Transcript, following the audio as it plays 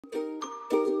아이고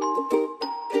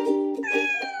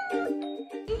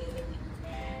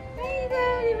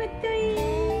우리 목동이,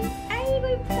 아이고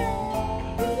이뻐.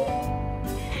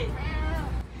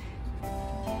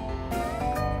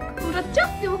 울었죠?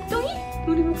 우리 목동이?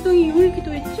 우리 목동이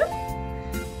울기도 했죠?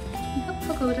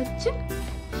 아빠가 울었죠?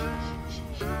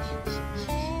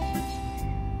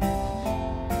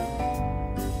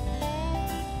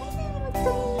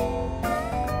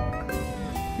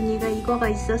 언니가 이거가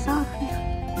있어서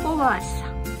뽑아왔어.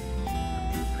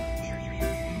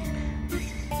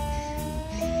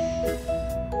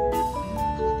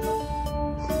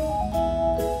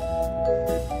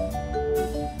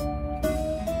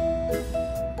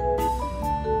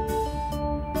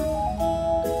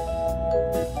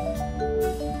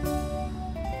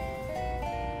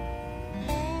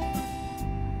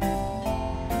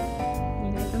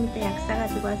 언니가 좀 이따 약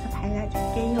사가지고 와서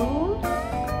발라줄게요.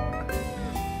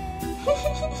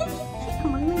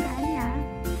 먹는 거 아니야.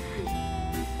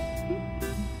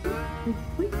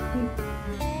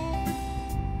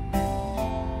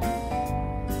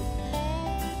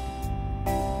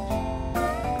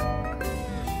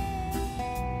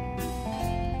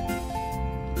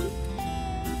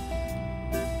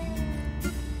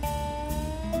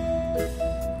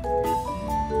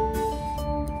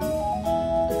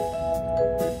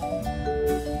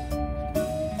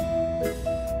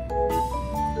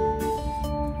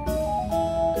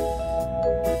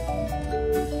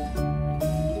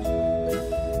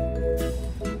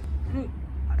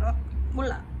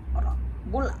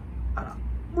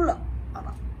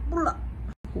 몰라.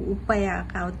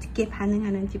 오빠야가 어떻게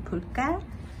반응하는지 볼까?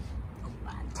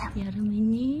 오빠 참.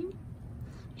 여름이님.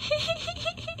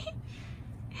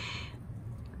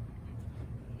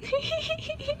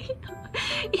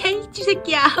 야, 이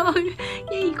쥐새끼야. 야,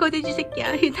 이 거대쥐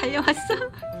새끼야. 달려왔어.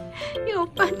 이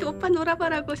오빠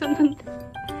놀아봐라고 줬는데.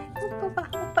 오빠 봐.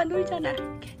 오빠 놀잖아.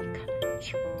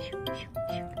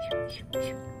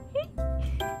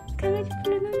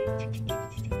 강아지풀로 노네.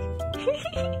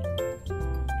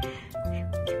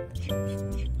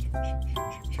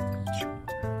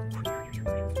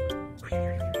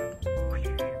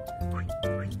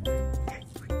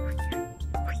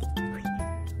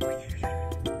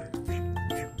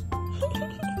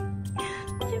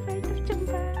 발톱 좀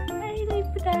봐. 아이고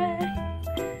이쁘다.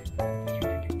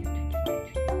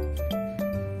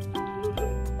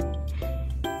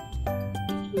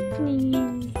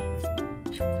 이쁘니.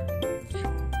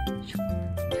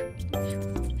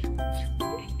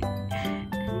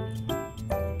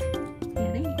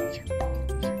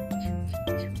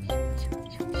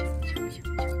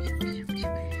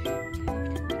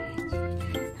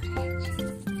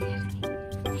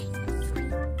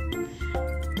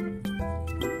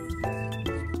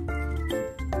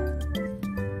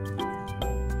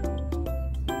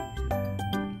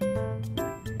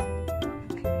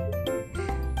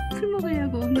 풀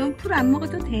먹으려고. 넌 풀 안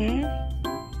먹어도 돼.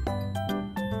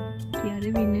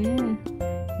 여름이는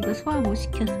이거 소화 못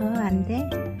시켜서 안 돼.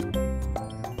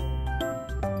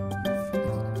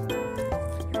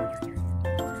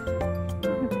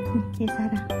 얘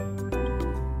사랑.